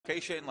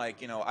location,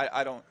 like, you know,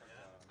 I don't.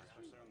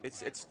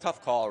 It's a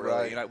tough call, really.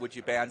 Right. You know, would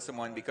you ban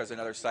someone because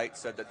another site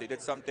said that they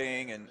did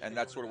something, and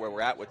that's sort of where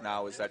we're at with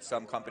now. Is that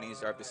some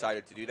companies have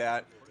decided to do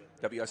that.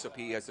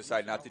 WSOP has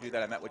decided not to do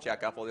that. I met with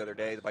Jack Effel the other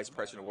day, the vice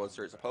president of World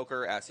Series of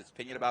Poker, asked his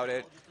opinion about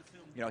it.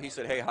 You know, he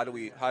said, "Hey, how do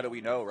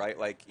we know, right?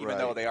 Like, even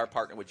though they are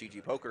partnered with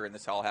GG Poker, and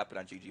this all happened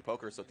on GG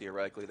Poker, so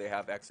theoretically they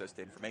have access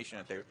to information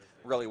if they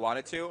really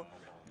wanted to."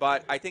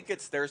 But I think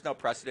there's no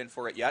precedent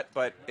for it yet.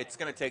 But it's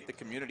going to take the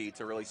community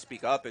to really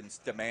speak up and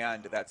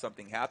demand that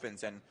something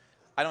happens. And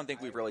I don't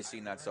think we've really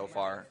seen that so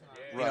far.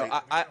 Right. You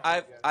know,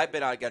 I've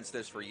been against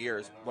this for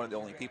years. One of the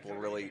only people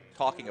really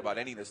talking about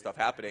any of this stuff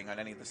happening on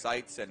any of the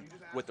sites and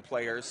with the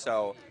players.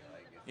 So,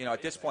 you know,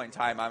 at this point in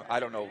time, I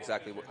don't know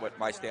exactly what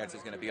my stance is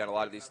going to be on a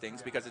lot of these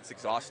things because it's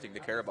exhausting to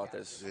care about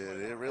this.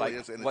 It really like,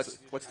 is. And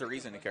what's the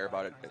reason to care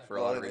about it for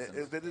a lot of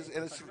reasons? It is,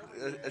 and it's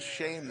a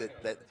shame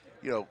that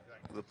you know,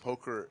 the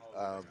poker,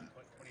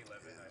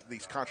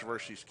 these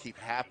controversies keep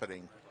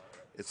happening.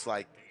 It's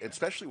like,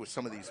 especially with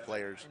some of these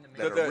players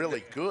that are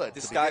really good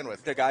to begin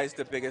with. The guy's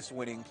the biggest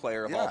winning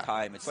player of all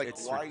time. It's like,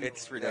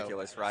 it's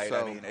ridiculous, right?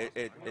 So, I mean,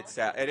 it's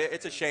sad.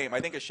 It's a shame.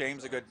 I think a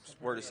shame's a good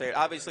word to say it.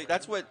 Obviously,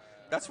 that's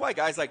why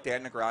guys like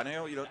Dan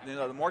Negreanu, you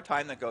know, the more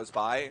time that goes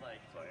by,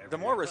 the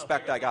more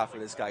respect I got for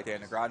this guy, Dan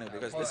Negreanu,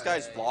 because this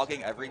guy's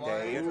vlogging every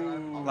day,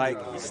 like,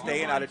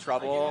 staying out of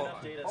trouble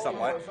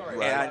somewhat.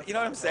 Right. And you know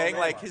what I'm saying?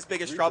 Like, his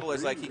biggest trouble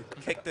is, like,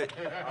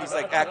 he's,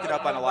 like, acting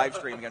up on a live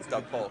stream against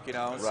Doug Polk, you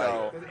know?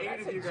 Right.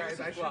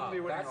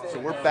 So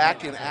we're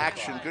back in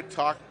action. Good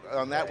talk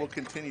on that. We'll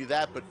continue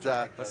that. But,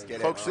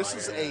 folks, this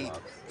is a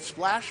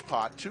splash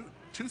pot.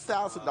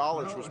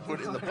 $2,000 was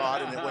put in the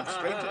pot, and it went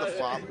straight to the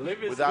flop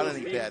without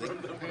any betting.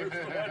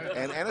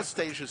 And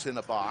Anastasia's in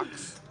a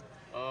box.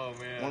 Oh,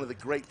 man. One of the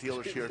great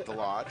dealers here at the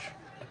Lodge.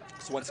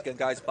 So once again,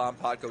 guys, bomb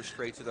pot goes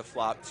straight to the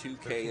flop.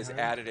 2K is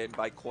added in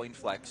by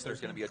CoinFlex. There's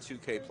going to be a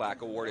 2K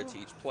plaque awarded to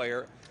each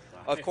player.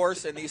 Of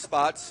course, in these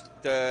spots,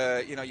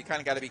 you kind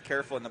of got to be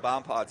careful in the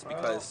bomb pots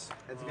because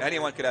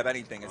anyone could have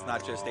anything. It's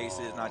not just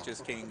aces, not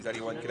just kings.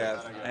 Anyone could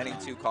have any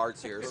two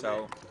cards here.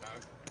 So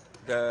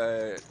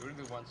the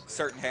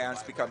certain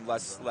hands become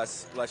less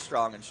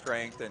strong in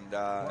strength, and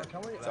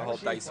it's a whole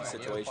dicey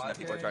situation that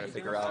people are trying to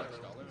figure out.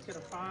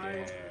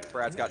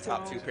 Brad's got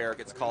top two pair,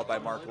 gets called by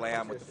Mark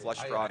Lamb with the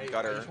flush draw and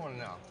gutter.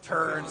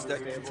 Turns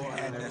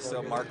and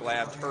so Mark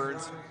Lamb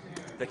turns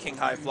the king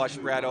high flush.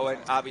 Brad Owen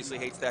obviously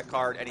hates that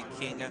card. Any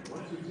king,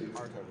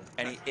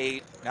 any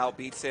 8 now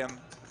beats him.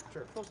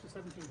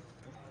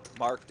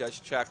 Mark does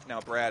check.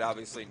 Now Brad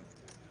obviously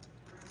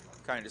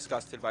kind of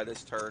disgusted by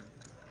this turn.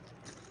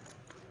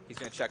 He's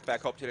going to check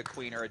back, hope to hit a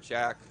queen or a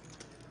jack.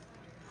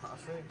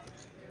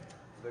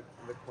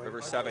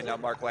 River 7. Now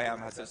Mark Lamb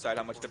has to decide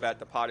how much to bet.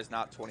 The pot is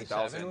not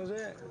 20,000. 7 was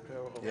it?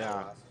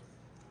 Yeah.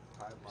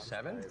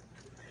 7?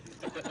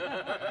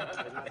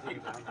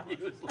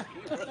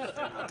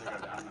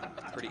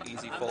 Pretty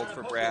easy fold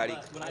for Brad. He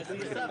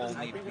can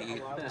only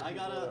beat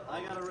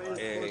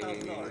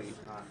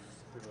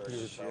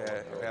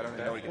I don't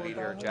even know what he can beat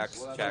here. Jack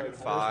 5.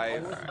 I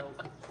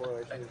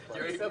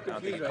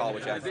don't think he called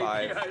with Jack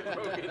 5. I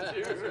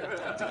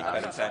think he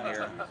bet a 10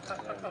 here.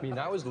 I mean,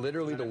 that was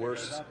literally the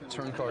worst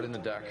turn card in the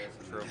deck.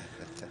 True.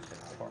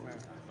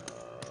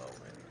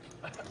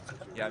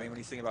 Yeah, I mean, when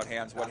he's thinking about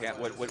hands,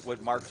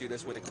 would Mark do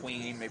this with a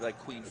queen? Maybe like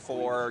queen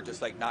 4,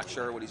 just like not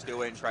sure what he's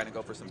doing, trying to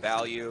go for some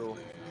value.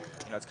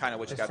 You know, it's kind of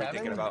what you got to be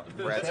thinking about in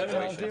Brad's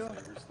situation.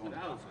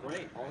 That was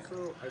great.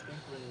 Also, I think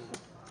when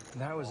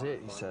that was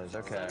it, he says.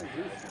 Okay,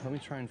 let me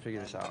try and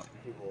figure this out.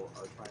 people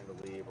are trying to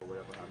leave or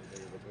whatever happens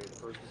between the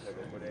first and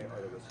second one, or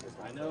the risk is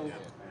I know,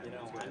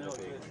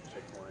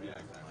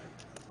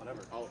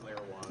 whatever. Outlier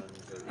ones,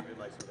 or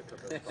like some of the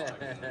crypto.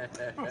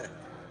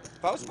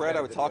 If I was Brad,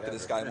 I would talk to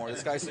this guy more.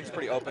 This guy seems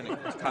pretty open to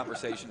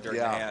conversation during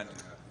the hand.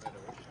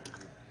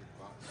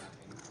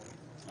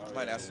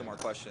 Might ask some more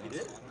questions.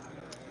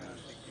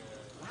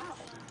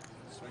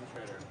 Swing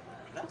trader.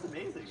 That's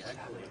amazing,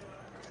 actually.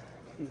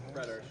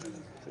 Spreader,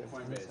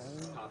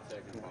 Coinbase, top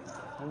tick, and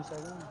wow.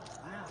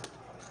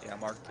 Yeah,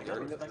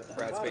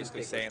 Brad's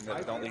basically saying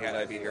that the only hand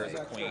I'd beat here is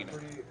a queen.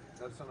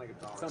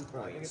 at some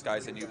point. This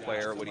guy's a new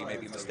player. Would he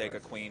maybe mistake a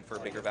queen for a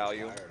bigger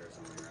value?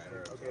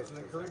 Okay, so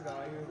the current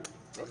value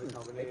of the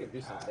company, They can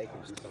do something.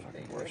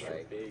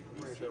 Right? big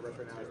VC right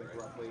now is like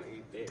roughly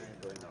 $8 billion.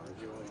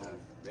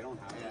 They don't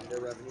have that.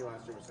 Their revenue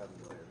last year was $7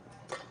 billion.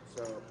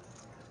 So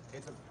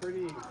it's a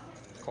pretty.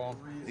 Call.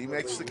 He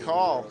makes the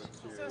call.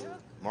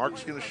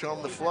 Mark's going to show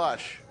him the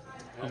flush.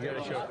 You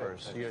got to show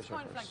first. You got to show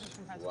first.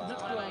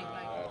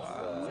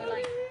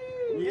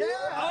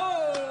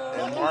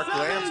 And Mark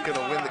Lamb's going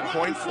to win the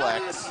coin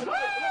flex.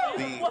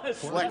 the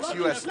Flex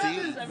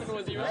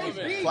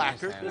USD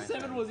placard. The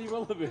 7 was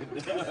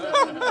irrelevant.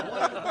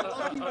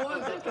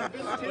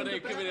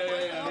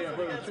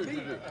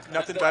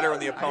 Nothing better when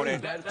the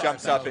opponent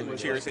jumps up and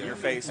cheers in your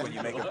face when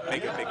you make a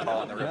big call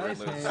on the river and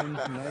lose.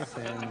 Nice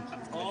hand.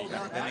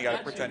 Then you got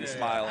to pretend to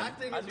smile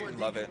and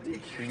love it.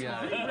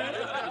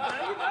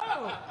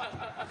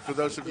 For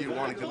those of you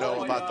wanting to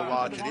know about the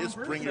lodge, it is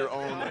bring your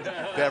own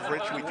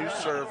beverage. We do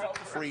serve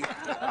free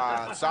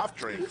soft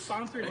drinks.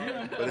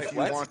 But if you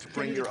want to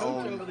bring your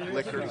own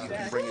liquor, you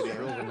can bring it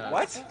in.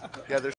 What? Yeah, there's